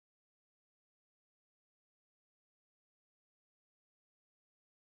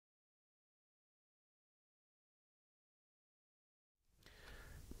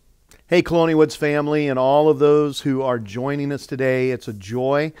Hey, Colonial Woods family, and all of those who are joining us today. It's a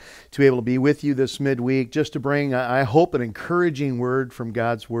joy to be able to be with you this midweek, just to bring, I hope, an encouraging word from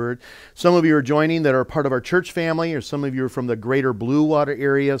God's Word. Some of you are joining that are part of our church family, or some of you are from the greater Blue Water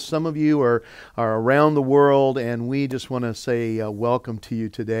area. Some of you are around the world, and we just want to say welcome to you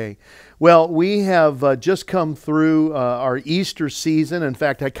today. Well, we have just come through our Easter season. In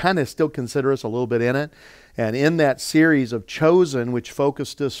fact, I kind of still consider us a little bit in it. And in that series of Chosen, which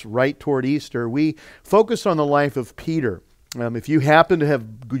focused us right toward Easter, we focused on the life of Peter. If you happen to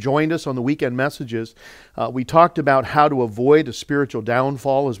have joined us on the weekend messages, we talked about how to avoid a spiritual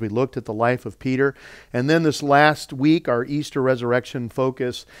downfall as we looked at the life of Peter. And then this last week, our Easter resurrection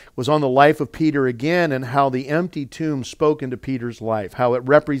focus was on the life of Peter again and how the empty tomb spoke into Peter's life, how it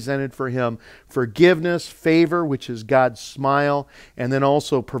represented for him forgiveness, favor, which is God's smile, and then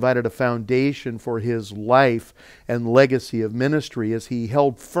also provided a foundation for his life and legacy of ministry as he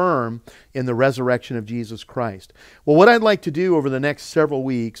held firm in the resurrection of Jesus Christ. Well, what I'd like to do over the next several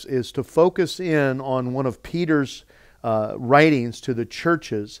weeks is to focus in on one of Peter's writings to the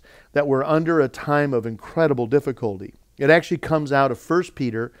churches that were under a time of incredible difficulty. It actually comes out of 1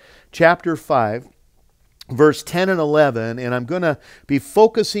 Peter chapter 5, verse 10 and 11, and I'm going to be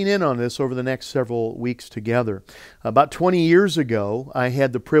focusing in on this over the next several weeks together. About 20 years ago, I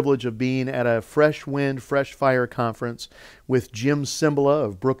had the privilege of being at a Fresh Wind, Fresh Fire conference with Jim Cymbala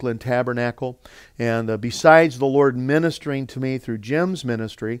of Brooklyn Tabernacle. And besides the Lord ministering to me through Jim's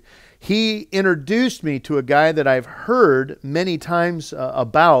ministry, he introduced me to a guy that I've heard many times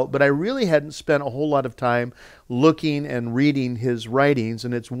about, but I really hadn't spent a whole lot of time looking and reading his writings,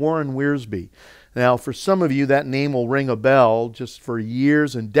 and it's Warren Wiersbe. Now, for some of you, that name will ring a bell. Just for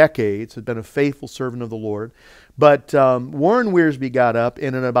years and decades, has been a faithful servant of the Lord. But Warren Wiersbe got up,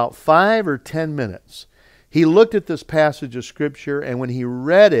 and in about 5 or 10 minutes, he looked at this passage of Scripture, and when he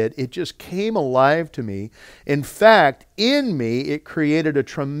read it, it just came alive to me. In fact, in me, it created a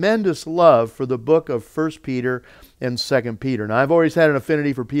tremendous love for the book of 1 Peter and 2 Peter. Now, I've always had an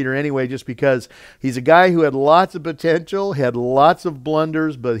affinity for Peter anyway, just because he's a guy who had lots of potential, had lots of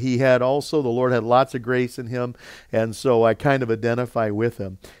blunders, but he had also, the Lord had lots of grace in him, and so I kind of identify with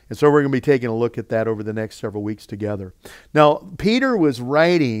him. And so we're going to be taking a look at that over the next several weeks together. Now, Peter was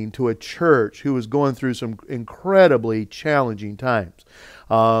writing to a church who was going through some incredibly challenging times.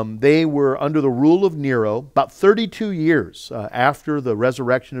 They were under the rule of Nero, about 32 years after the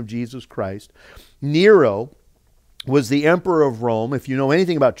resurrection of Jesus Christ. Nero was the emperor of Rome. If you know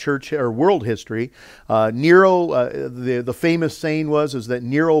anything about church or world history, Nero, the famous saying is that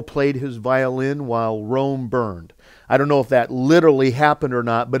Nero played his violin while Rome burned. I don't know if that literally happened or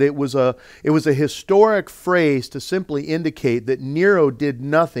not, but it was a historic phrase to simply indicate that Nero did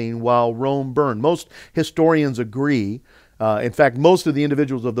nothing while Rome burned. Most historians agree. In fact, most of the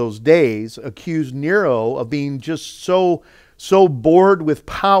individuals of those days accused Nero of being just so bored with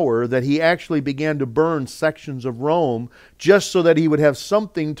power that he actually began to burn sections of Rome just so that he would have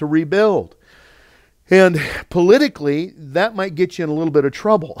something to rebuild. And politically, that might get you in a little bit of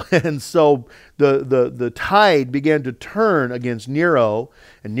trouble. And so the tide began to turn against Nero,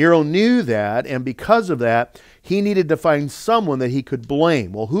 and Nero knew that, and because of that, he needed to find someone that he could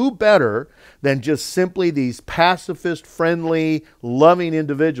blame. Well, who better than just simply these pacifist, friendly, loving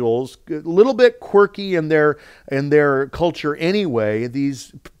individuals, a little bit quirky in their culture anyway,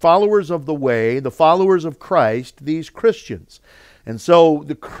 these followers of the way, the followers of Christ, these Christians. And so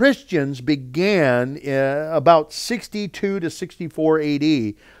the Christians began about 62 to 64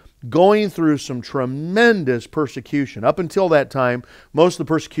 AD going through some tremendous persecution. Up until that time, most of the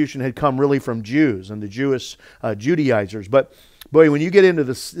persecution had come really from Jews and the Jewish Judaizers. But boy, when you get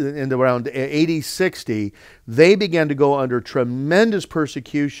into around AD 60, they began to go under tremendous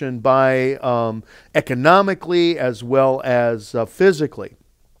persecution by economically as well as physically.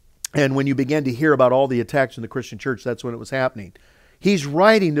 And when you began to hear about all the attacks in the Christian church, that's when it was happening. He's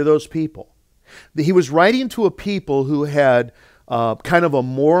writing to those people. He was writing to a people who had kind of a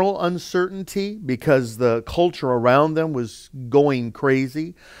moral uncertainty because the culture around them was going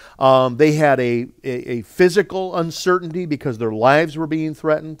crazy. They had a physical uncertainty because their lives were being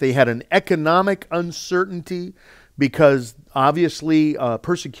threatened. They had an economic uncertainty because obviously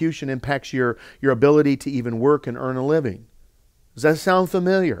persecution impacts your ability to even work and earn a living. Does that sound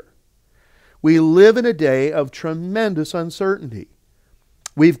familiar? We live in a day of tremendous uncertainty.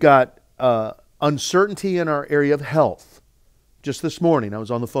 We've got uncertainty in our area of health. Just this morning, I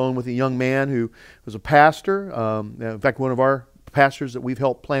was on the phone with a young man who was a pastor. In fact, one of our pastors that we've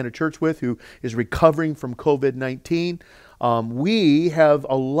helped plant a church with who is recovering from COVID-19. We have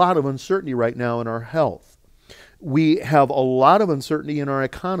a lot of uncertainty right now in our health. We have a lot of uncertainty in our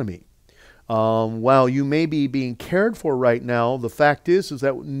economy. While you may be being cared for right now, the fact is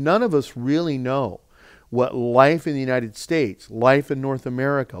that none of us really know what life in the United States, life in North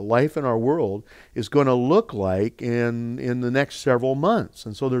America, life in our world is going to look like in the next several months.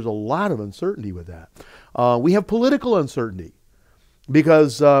 And so there's a lot of uncertainty with that. We have political uncertainty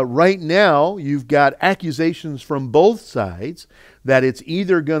because right now you've got accusations from both sides that it's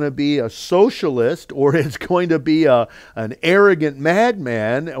either going to be a socialist or it's going to be an arrogant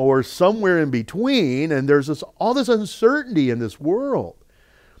madman or somewhere in between. And there's all this uncertainty in this world.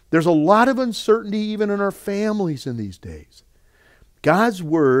 There's a lot of uncertainty even in our families in these days. God's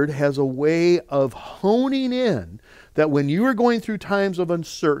Word has a way of honing in that when you are going through times of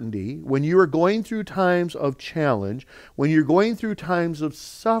uncertainty, when you are going through times of challenge, when you're going through times of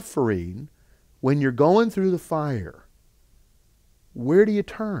suffering, when you're going through the fire, where do you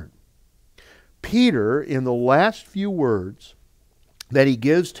turn? Peter, in the last few words that he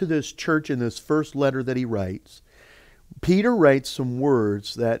gives to this church in this first letter that he writes, Peter writes some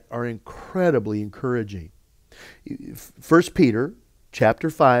words that are incredibly encouraging. 1 Peter chapter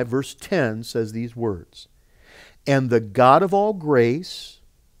 5, verse 10 says these words, "And the God of all grace,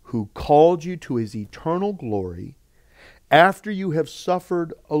 who called you to his eternal glory, after you have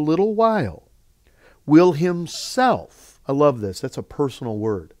suffered a little while, will himself," I love this, that's a personal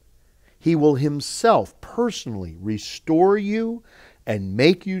word, "he will himself personally restore you and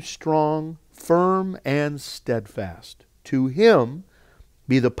make you strong, firm and steadfast. To him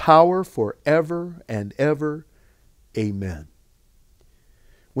be the power forever and ever. Amen."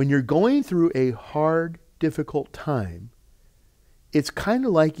 When you're going through a hard, difficult time, it's kind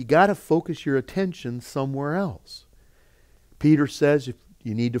of like you got to focus your attention somewhere else. Peter says if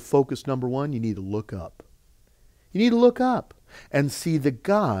you need to focus, number one, you need to look up. You need to look up and see the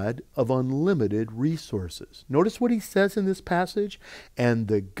God of unlimited resources. Notice what he says in this passage, "And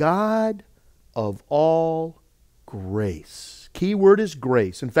the God of all grace." Key word is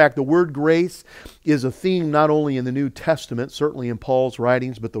grace. In fact, the word grace is a theme not only in the New Testament, certainly in Paul's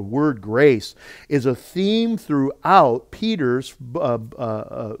writings, but the word grace is a theme throughout Peter's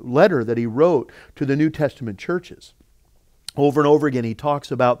letter that he wrote to the New Testament churches. Over and over again, he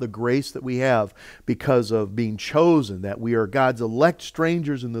talks about the grace that we have because of being chosen, that we are God's elect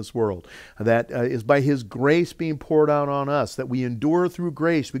strangers in this world, that is by his grace being poured out on us, that we endure through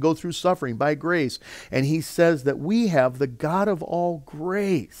grace, we go through suffering by grace. And he says that we have the God of all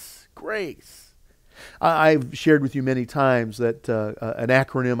grace. Grace. I've shared with you many times that an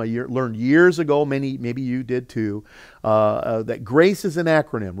acronym I learned years ago, maybe you did too, that GRACE is an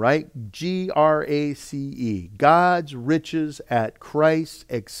acronym, right? GRACE, God's riches at Christ's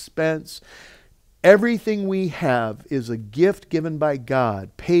expense. Everything we have is a gift given by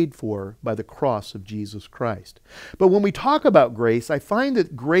God, paid for by the cross of Jesus Christ. But when we talk about grace, I find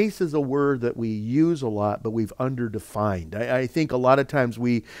that grace is a word that we use a lot, but we've underdefined. I think a lot of times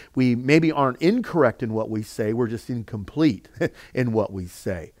we maybe aren't incorrect in what we say, we're just incomplete in what we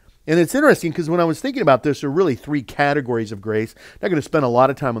say. And it's interesting because when I was thinking about this, there are really three categories of grace. I'm not going to spend a lot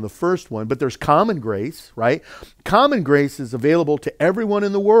of time on the first one, but there's common grace, right? Common grace is available to everyone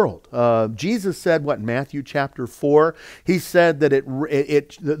in the world. Jesus said, what, in Matthew chapter 4? He said that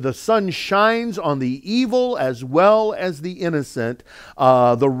the sun shines on the evil as well as the innocent.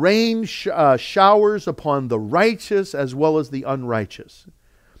 The rain showers upon the righteous as well as the unrighteous.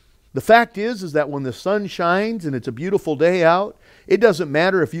 The fact is that when the sun shines and it's a beautiful day out, it doesn't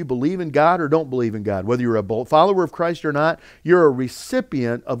matter if you believe in God or don't believe in God. Whether you're a follower of Christ or not, you're a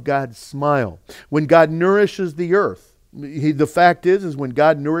recipient of God's smile. When God nourishes the earth, the fact is when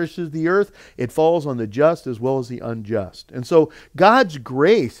God nourishes the earth, it falls on the just as well as the unjust. And so God's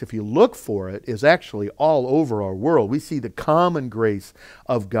grace, if you look for it, is actually all over our world. We see the common grace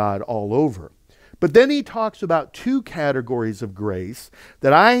of God all over. But then he talks about two categories of grace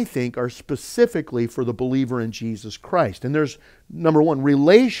that I think are specifically for the believer in Jesus Christ. And there's, number one,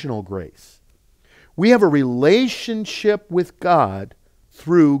 relational grace. We have a relationship with God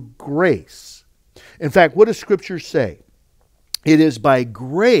through grace. In fact, what does Scripture say? It is by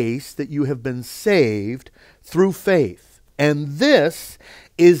grace that you have been saved through faith. And this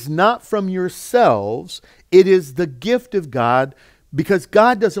is not from yourselves, it is the gift of God, because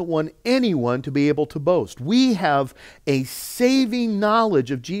God doesn't want anyone to be able to boast. We have a saving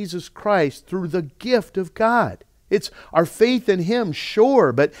knowledge of Jesus Christ through the gift of God. It's our faith in Him,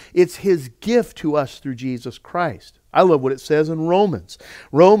 sure, but it's His gift to us through Jesus Christ. I love what it says in Romans.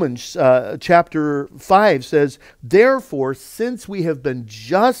 Romans chapter 5 says, "Therefore, since we have been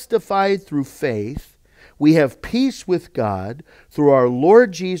justified through faith, we have peace with God through our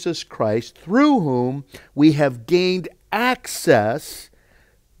Lord Jesus Christ, through whom we have gained access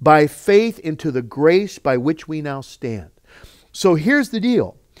by faith into the grace by which we now stand. So here's the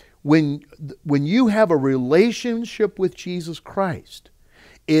deal. When you have a relationship with Jesus Christ,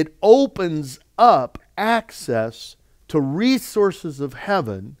 it opens up access to resources of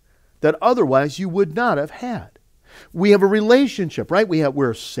heaven that otherwise you would not have had. We have a relationship, right?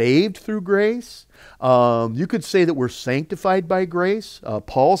 We're saved through grace. You could say that we're sanctified by grace.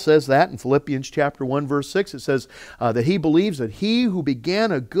 Paul says that in Philippians chapter 1, verse 6. It says that he believes that he who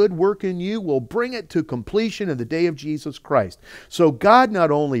began a good work in you will bring it to completion in the day of Jesus Christ. So God not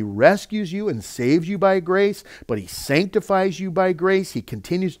only rescues you and saves you by grace, but He sanctifies you by grace. He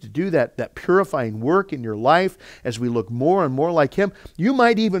continues to do that purifying work in your life as we look more and more like Him. You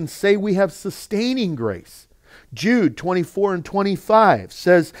might even say we have sustaining grace. Jude 24 and 25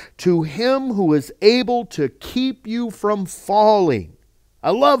 says, to Him who is able to keep you from falling.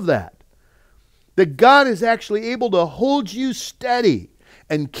 I love that. That God is actually able to hold you steady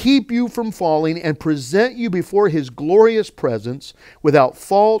and keep you from falling and present you before His glorious presence without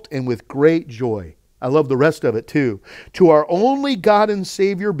fault and with great joy. I love the rest of it too. To our only God and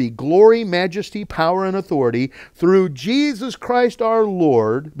Savior be glory, majesty, power, and authority through Jesus Christ our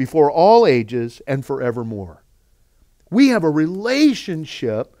Lord before all ages and forevermore. We have a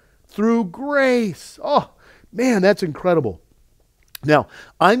relationship through grace. Oh, man, that's incredible. Now,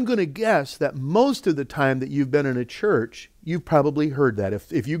 I'm going to guess that most of the time that you've been in a church, you've probably heard that.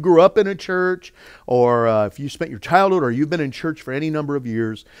 If you grew up in a church, or if you spent your childhood, or you've been in church for any number of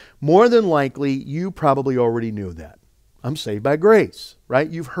years, more than likely, you probably already knew that. I'm saved by grace, right?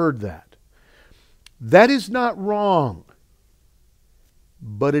 You've heard that. That is not wrong,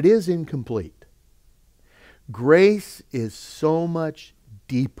 but it is incomplete. Grace is so much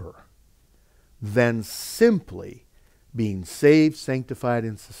deeper than simply being saved, sanctified,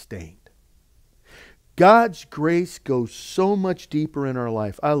 and sustained. God's grace goes so much deeper in our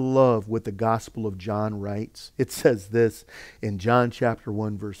life. I love what the Gospel of John writes. It says this in John chapter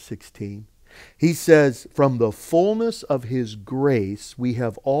 1, verse 16. He says, from the fullness of His grace we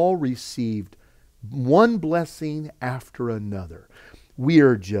have all received one blessing after another. We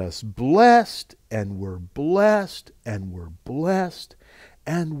are just blessed, and we're blessed, and we're blessed,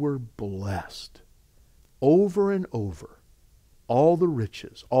 and we're blessed. Over and over. All the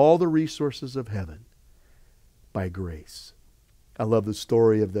riches, all the resources of heaven by grace. I love the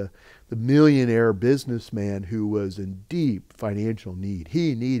story of the millionaire businessman who was in deep financial need.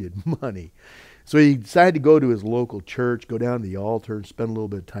 He needed money. So he decided to go to his local church, go down to the altar, and spend a little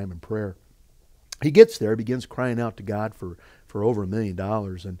bit of time in prayer. He gets there, begins crying out to God for over $1 million.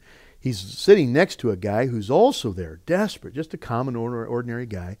 And he's sitting next to a guy who's also there, desperate, just a common, ordinary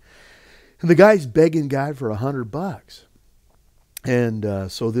guy. And the guy's begging God for $100.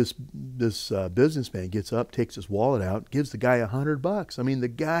 And so this businessman gets up, takes his wallet out, gives the guy $100. I mean, the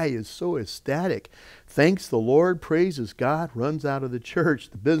guy is so ecstatic, thanks the Lord, praises God, runs out of the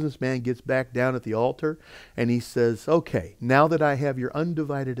church. The businessman gets back down at the altar, and he says, okay, now that I have your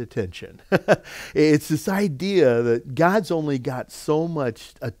undivided attention. It's this idea that God's only got so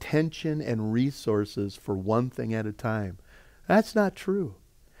much attention and resources for one thing at a time. That's not true.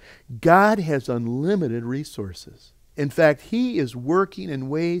 God has unlimited resources. In fact, He is working in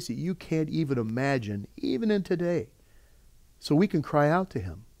ways that you can't even imagine, even in today. So we can cry out to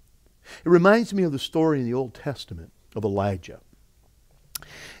Him. It reminds me of the story in the Old Testament of Elijah.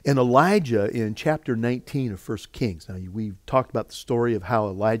 And Elijah in chapter 19 of 1 Kings. Now, we've talked about the story of how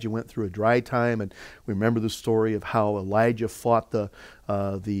Elijah went through a dry time, and we remember the story of how Elijah fought the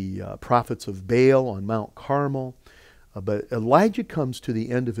prophets of Baal on Mount Carmel. But Elijah comes to the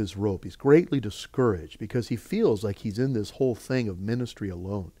end of his rope. He's greatly discouraged because he feels like he's in this whole thing of ministry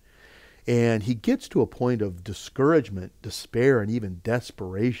alone. And he gets to a point of discouragement, despair, and even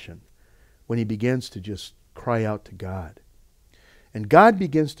desperation when he begins to just cry out to God. And God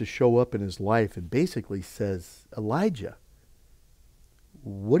begins to show up in his life and basically says, Elijah,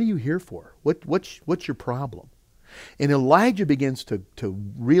 what are you here for? What's your problem? And Elijah begins to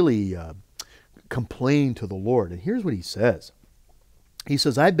really complain to the Lord. And here's what he says. He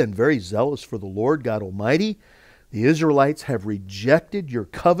says, I've been very zealous for the Lord God Almighty. The Israelites have rejected your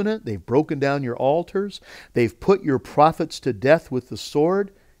covenant. They've broken down your altars. They've put your prophets to death with the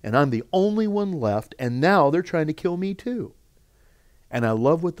sword. And I'm the only one left. And now they're trying to kill me too. And I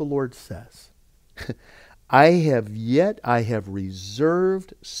love what the Lord says. I have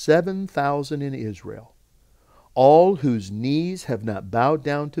reserved 7,000 in Israel, all whose knees have not bowed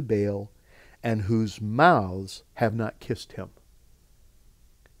down to Baal, and whose mouths have not kissed him.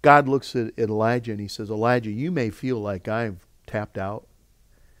 God looks at Elijah and He says, Elijah, you may feel like I've tapped out.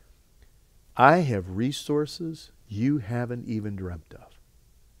 I have resources you haven't even dreamt of.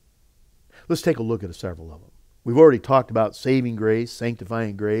 Let's take a look at several of them. We've already talked about saving grace,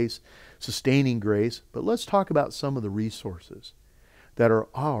 sanctifying grace, sustaining grace, but let's talk about some of the resources that are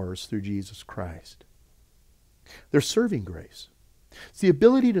ours through Jesus Christ. There's serving grace. It's the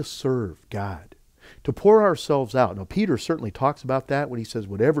ability to serve God, to pour ourselves out. Now, Peter certainly talks about that when he says,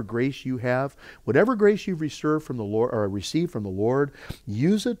 whatever grace you have, whatever grace you've received from the Lord,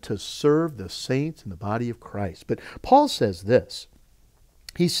 use it to serve the saints in the body of Christ. But Paul says this.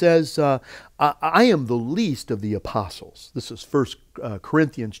 He says, I am the least of the apostles. This is 1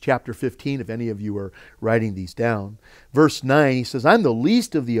 Corinthians chapter 15, if any of you are writing these down. Verse 9, he says, I'm the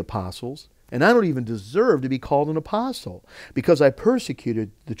least of the apostles, and I don't even deserve to be called an apostle, because I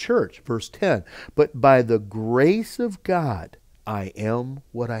persecuted the church. Verse 10, but by the grace of God, I am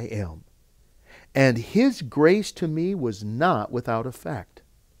what I am. And His grace to me was not without effect.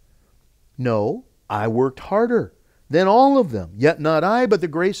 No, I worked harder than all of them, yet not I, but the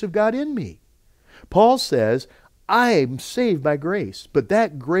grace of God in me. Paul says, I am saved by grace, but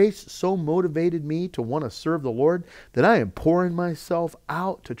that grace so motivated me to want to serve the Lord that I am pouring myself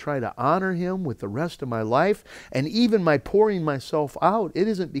out to try to honor Him with the rest of my life. And even my pouring myself out, it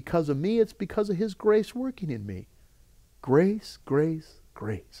isn't because of me, it's because of His grace working in me. Grace, grace,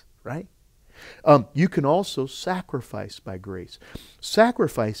 grace, right? You can also sacrifice by grace.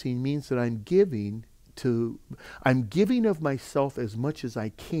 Sacrificing means that I'm giving of myself as much as I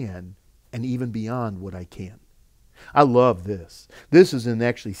can and even beyond what I can. I love this. This is in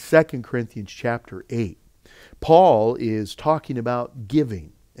actually 2 Corinthians chapter 8. Paul is talking about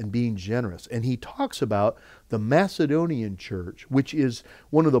giving and being generous. And he talks about the Macedonian church, which is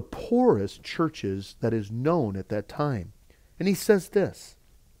one of the poorest churches that is known at that time. And he says this,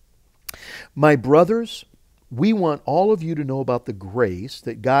 my brothers, we want all of you to know about the grace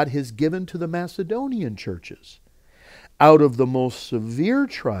that God has given to the Macedonian churches. Out of the most severe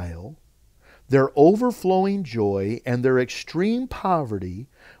trial, their overflowing joy and their extreme poverty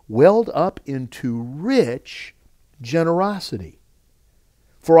welled up into rich generosity.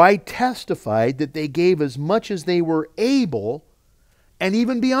 For I testified that they gave as much as they were able and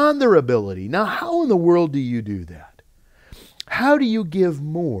even beyond their ability. Now, how in the world do you do that? How do you give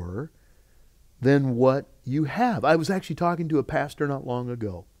more than what you have? I was actually talking to a pastor not long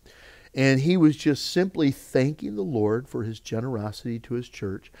ago, and he was just simply thanking the Lord for His generosity to his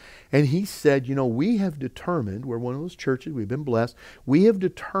church. And he said, we have determined, we're one of those churches, we've been blessed, we have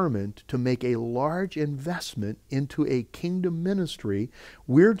determined to make a large investment into a kingdom ministry.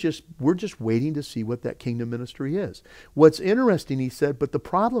 We're just waiting to see what that kingdom ministry is. What's interesting, he said, but the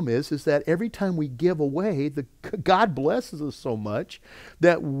problem is that every time we give away, God blesses us so much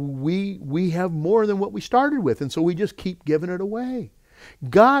that we have more than what we started with. And so we just keep giving it away.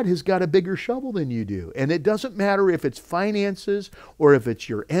 God has got a bigger shovel than you do. And it doesn't matter if it's finances or if it's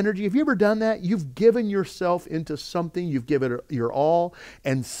your energy. Have you ever done that? You've given yourself into something, you've given it your all,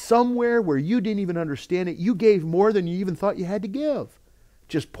 and somewhere where you didn't even understand it, you gave more than you even thought you had to give.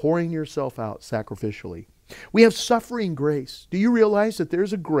 Just pouring yourself out sacrificially. We have suffering grace. Do you realize that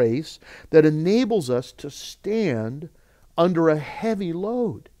there's a grace that enables us to stand under a heavy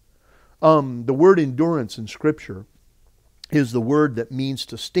load? The word endurance in Scripture is the word that means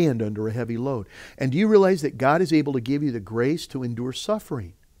to stand under a heavy load. And do you realize that God is able to give you the grace to endure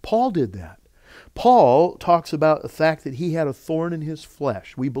suffering? Paul did that. Paul talks about the fact that he had a thorn in his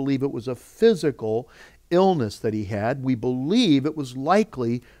flesh. We believe it was a physical illness that he had. We believe it was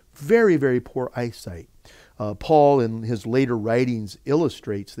likely very, very poor eyesight. Paul, in his later writings,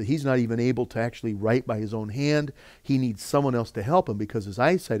 illustrates that he's not even able to actually write by his own hand. He needs someone else to help him because his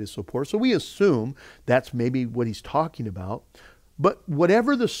eyesight is so poor. So we assume that's maybe what he's talking about. But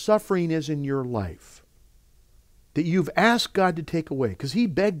whatever the suffering is in your life that you've asked God to take away, because he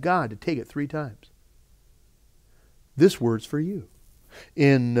begged God to take it 3 times, this word's for you.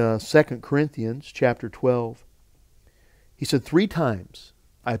 In 2 Corinthians chapter 12, he said, 3 times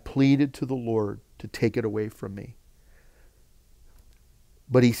I pleaded to the Lord to take it away from me.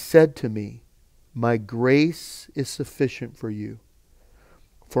 But he said to me, my grace is sufficient for you,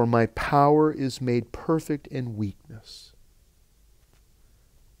 for my power is made perfect in weakness.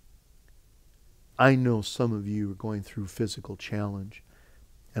 I know some of you are going through physical challenge,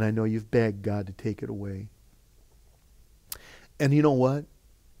 and I know you've begged God to take it away. And you know what?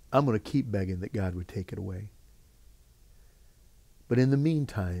 I'm going to keep begging that God would take it away. But in the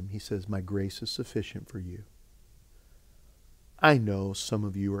meantime, he says, my grace is sufficient for you. I know some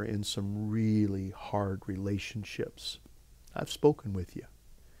of you are in some really hard relationships. I've spoken with you.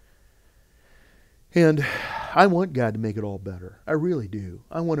 And I want God to make it all better. I really do.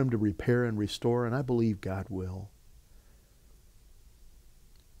 I want Him to repair and restore, and I believe God will.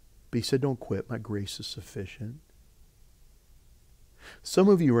 But he said, don't quit. My grace is sufficient. Some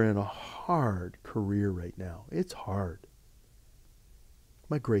of you are in a hard career right now. It's hard.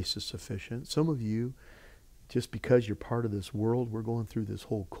 My grace is sufficient. Some of you, just because you're part of this world, we're going through this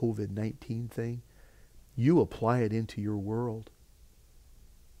whole COVID-19 thing, you apply it into your world.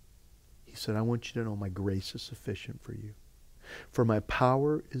 He said, I want you to know my grace is sufficient for you. For my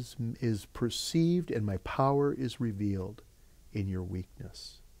power is perceived and my power is revealed in your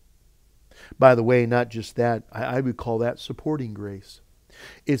weakness. By the way, not just that, I would call that supporting grace.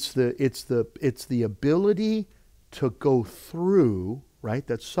 It's the ability to go through, right?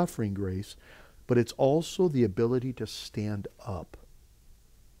 That's suffering grace, but it's also the ability to stand up.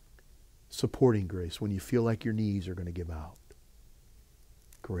 Supporting grace, when you feel like your knees are going to give out.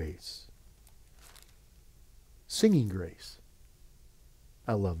 Grace. Singing grace.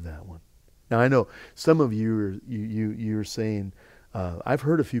 I love that one. Now I know some of you you're saying, I've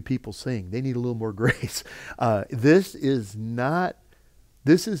heard a few people sing. They need a little more grace. This is not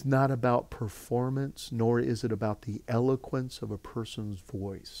about performance, nor is it about the eloquence of a person's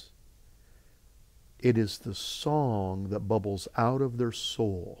voice. It is the song that bubbles out of their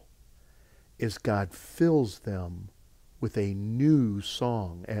soul as God fills them with a new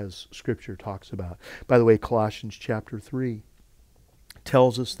song, as Scripture talks about. By the way, Colossians chapter 3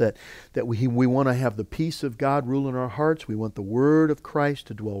 tells us that we want to have the peace of God rule in our hearts. We want the word of Christ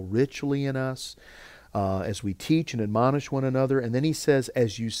to dwell richly in us as we teach and admonish one another. And then he says,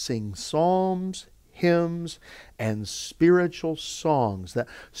 as you sing psalms, hymns, and spiritual songs. That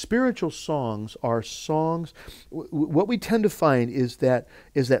spiritual songs are songs. What we tend to find is that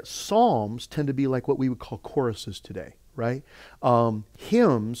psalms tend to be like what we would call choruses today, right?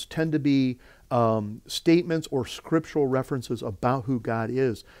 Hymns tend to be statements or scriptural references about who God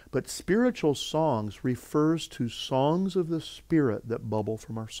is. But spiritual songs refers to songs of the Spirit that bubble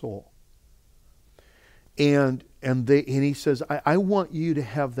from our soul. And he says, I want you to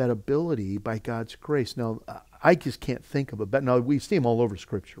have that ability by God's grace. Now, I just can't think of it. But now we see him all over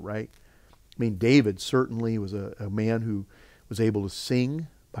Scripture, right? I mean, David certainly was a man who was able to sing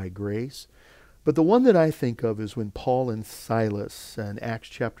by grace. But the one that I think of is when Paul and Silas in Acts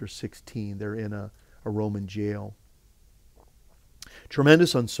chapter 16, they're in a Roman jail.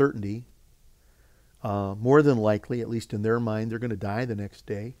 Tremendous uncertainty. More than likely, at least in their mind, they're going to die the next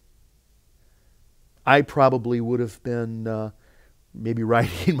day. I probably would have been maybe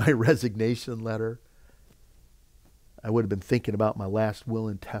writing my resignation letter. I would have been thinking about my last will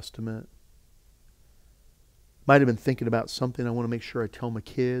and testament. Might have been thinking about something I want to make sure I tell my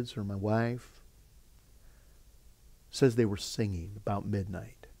kids or my wife. It says they were singing about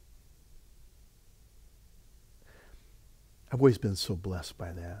midnight. I've always been so blessed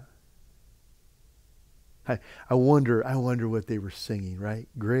by that. I wonder what they were singing, right?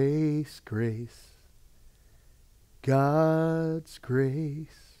 Grace, grace. God's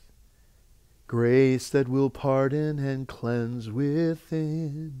grace, grace that will pardon and cleanse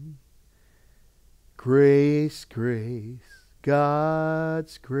within. Grace, grace,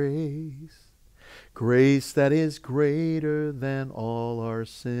 God's grace, grace that is greater than all our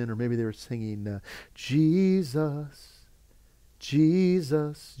sin. Or maybe they were singing, Jesus,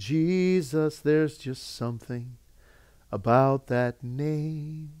 Jesus, Jesus, there's just something about that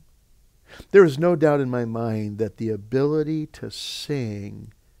name. There is no doubt in my mind that the ability to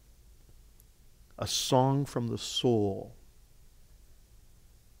sing a song from the soul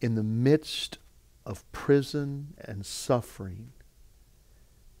in the midst of prison and suffering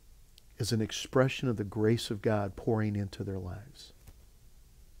is an expression of the grace of God pouring into their lives.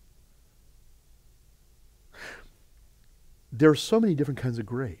 There are so many different kinds of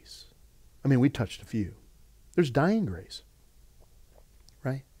grace. I mean, we touched a few. There's dying grace,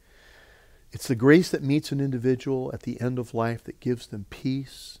 right? It's the grace that meets an individual at the end of life that gives them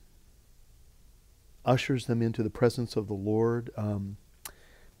peace, ushers them into the presence of the Lord.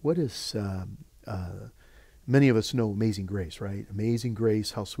 Many of us know Amazing Grace, right? Amazing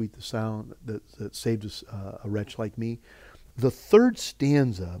Grace, how sweet the sound that saved us, a wretch like me. The third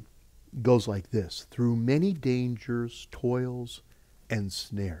stanza goes like this: through many dangers, toils, and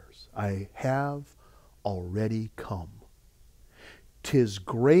snares, I have already come. 'Tis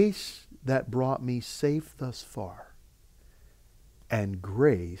grace that brought me safe thus far, and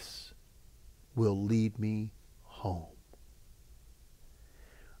grace will lead me home.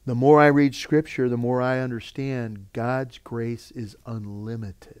 The more I read Scripture, the more I understand God's grace is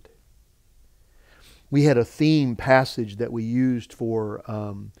unlimited. We had a theme passage that we used for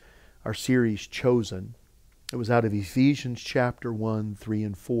our series, Chosen. It was out of Ephesians chapter 1, 3,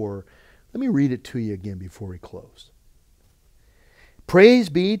 and 4. Let me read it to you again before we close. Praise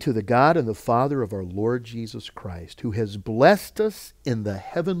be to the God and the Father of our Lord Jesus Christ, who has blessed us in the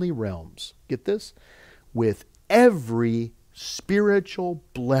heavenly realms. Get this? With every spiritual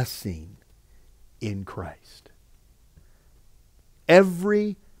blessing in Christ.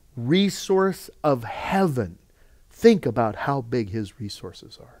 Every resource of heaven. Think about how big His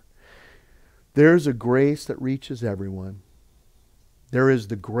resources are. There's a grace that reaches everyone. There is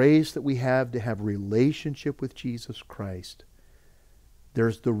the grace that we have to have a relationship with Jesus Christ.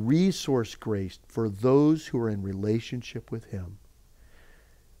 There's the resource grace for those who are in relationship with Him.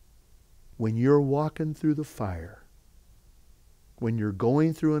 When you're walking through the fire, when you're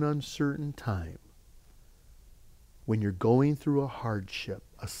going through an uncertain time, when you're going through a hardship,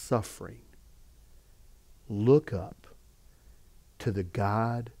 a suffering, look up to the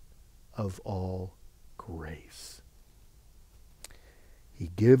God of all grace. He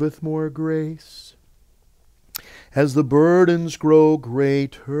giveth more grace. As the burdens grow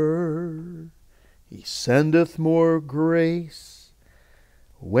greater, He sendeth more grace.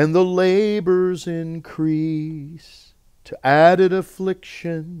 When the labors increase, to added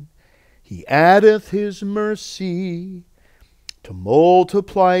affliction, He addeth His mercy. To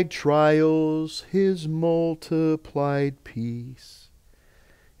multiplied trials, His multiplied peace.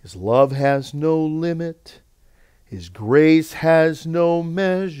 His love has no limit. His grace has no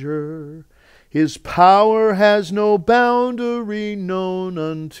measure. His power has no boundary known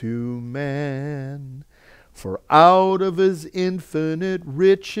unto man. For out of His infinite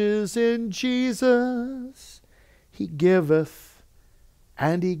riches in Jesus, He giveth,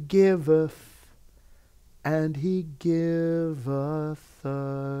 and He giveth, and He giveth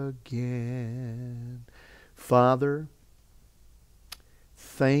again. Father,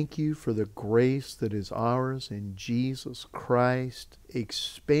 thank You for the grace that is ours in Jesus Christ.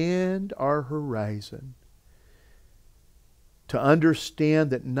 Expand our horizon to understand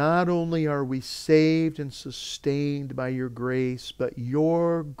that not only are we saved and sustained by Your grace, but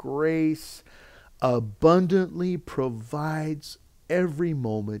Your grace abundantly provides every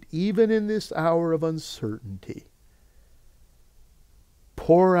moment, even in this hour of uncertainty.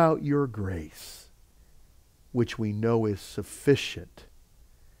 Pour out Your grace, which we know is sufficient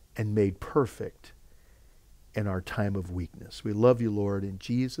and made perfect in our time of weakness. We love You, Lord, in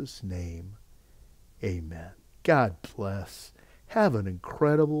Jesus' name. Amen. God bless. Have an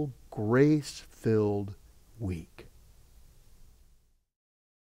incredible, grace-filled week.